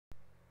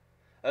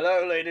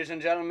Hello, ladies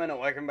and gentlemen, and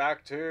welcome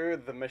back to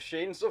the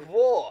Machines of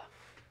War.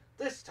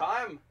 This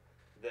time,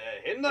 the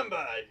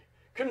Hindenburg.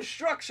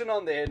 Construction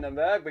on the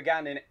Hindenburg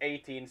began in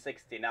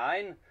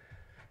 1869.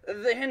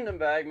 The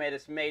Hindenburg made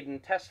its maiden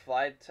test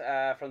flight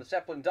from the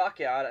Zeppelin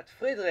dockyard at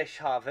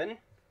Friedrichshafen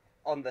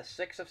on the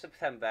 6th of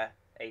September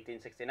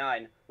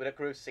 1869 with a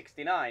crew of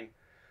 69.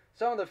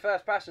 Some of the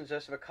first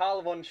passengers were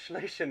Karl von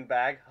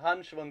Schlechenberg,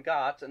 Hans von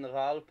Gart, and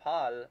Raoul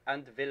Pal,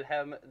 and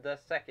Wilhelm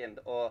II,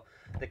 or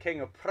the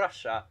King of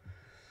Prussia.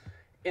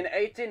 In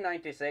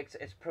 1896,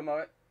 it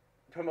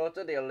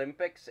promoted the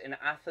Olympics in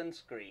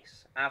Athens,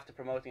 Greece. After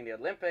promoting the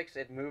Olympics,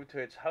 it moved to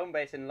its home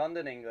base in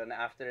London, England.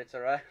 After its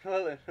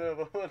arrival in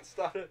World War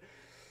started,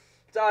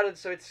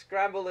 so it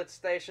scrambled its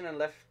station and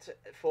left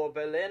for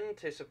Berlin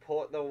to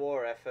support the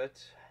war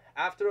effort.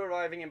 After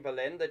arriving in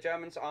Berlin, the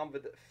Germans armed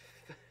with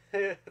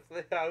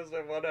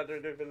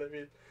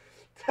 3,100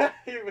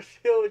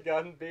 machine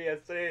gun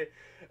BSA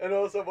and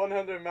also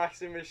 100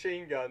 Maxim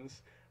machine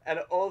guns, and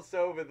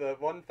also with the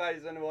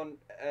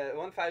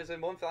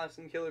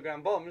 1,000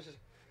 kilogram bombs.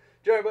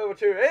 During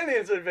World War II,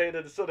 aliens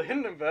invaded, so the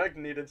Hindenburg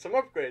needed some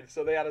upgrades,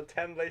 so they added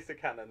 10 laser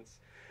cannons,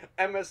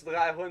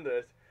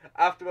 MS-300.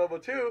 After World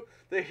War II,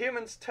 the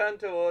humans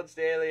turned towards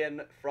the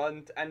alien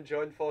front and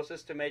joined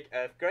forces to make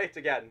Earth great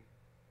again.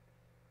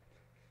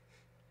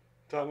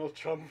 Donald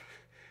Trump.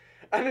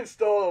 And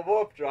install a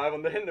warp drive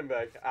on the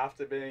Hindenburg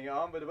after being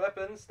armed with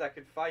weapons that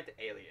could fight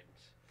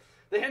aliens.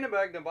 The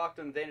Hindenburg embarked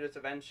on a dangerous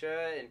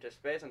adventure into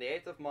space on the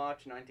 8th of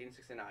March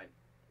 1969.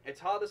 Its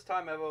hardest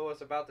time ever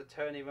was about to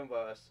turn even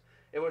worse.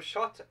 It was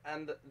shot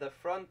and the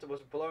front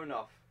was blown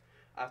off.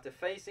 After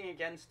facing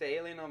against the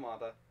alien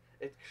armada,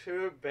 its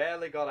crew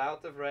barely got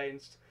out of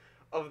range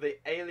of the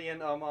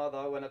alien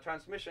armada when a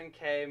transmission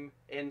came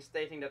in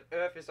stating that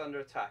Earth is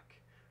under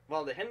attack.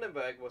 While the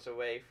Hindenburg was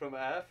away from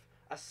Earth,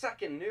 a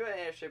second newer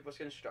airship was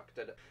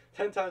constructed,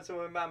 10 times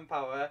more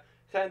manpower,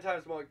 10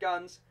 times more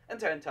guns, and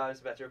 10 times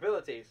better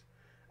abilities.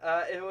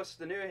 It was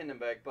the new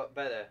Hindenburg, but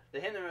better. The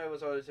Hindenburg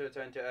was ordered to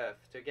return to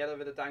Earth. Together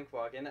with the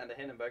Tankwagen and the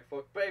Hindenburg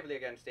fought bravely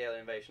against the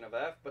alien invasion of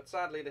Earth, but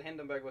sadly the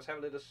Hindenburg was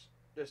heavily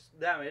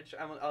damaged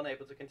and was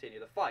unable to continue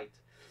the fight.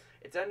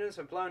 Its engines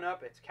were blown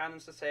up, its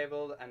cannons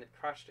disabled, and it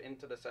crashed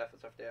into the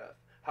surface of the Earth.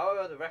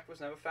 However, the wreck was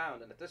never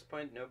found, and at this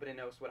point nobody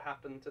knows what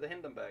happened to the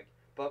Hindenburg.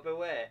 But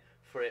beware,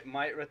 for it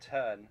might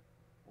return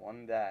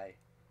one day.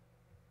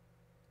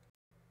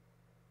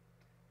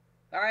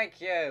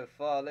 Thank you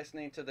for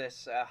listening to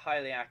this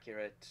highly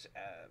accurate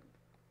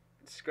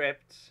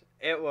script.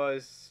 It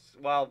was,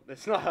 well,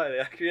 it's not highly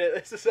accurate.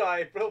 This is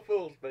April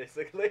Fool's,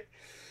 basically.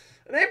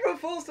 An April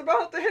Fool's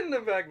about the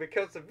Hindenburg,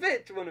 because of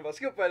it, one of our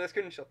script writers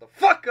couldn't shut the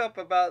fuck up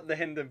about the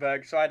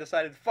Hindenburg, so I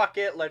decided, fuck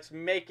it, let's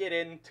make it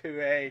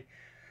into a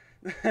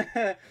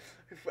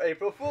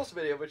April Fool's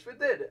video, which we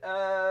did.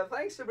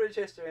 Thanks to British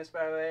History and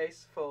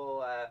Sparroways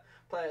for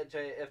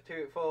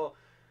for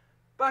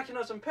backing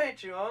us on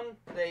Patreon.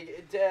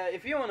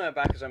 If you want to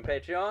back us on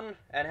Patreon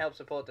and help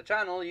support the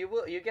channel,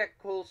 you get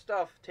cool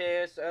stuff: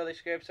 tiers, early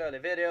scripts, early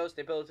videos,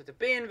 the ability to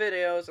be in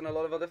videos, and a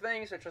lot of other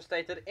things which are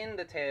stated in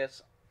the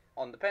tiers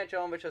on the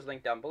Patreon, which is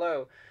linked down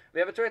below. We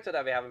have a Twitter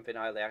that we haven't been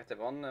highly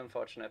active on,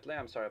 unfortunately.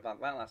 I'm sorry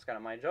about that. That's kind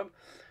of my job.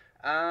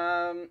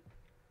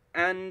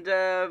 And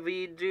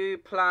we do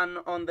plan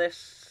on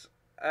this.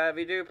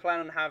 We do plan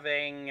on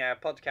having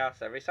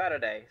podcasts every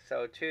Saturday.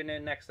 So tune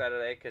in next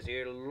Saturday, because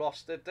you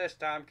lost it this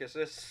time, because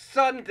it's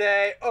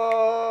Sunday.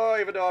 Oh,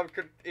 even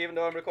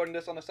though I'm recording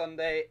this on a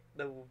Sunday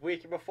the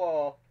week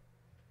before.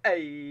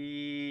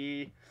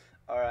 Hey.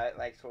 All right.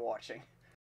 Thanks for watching.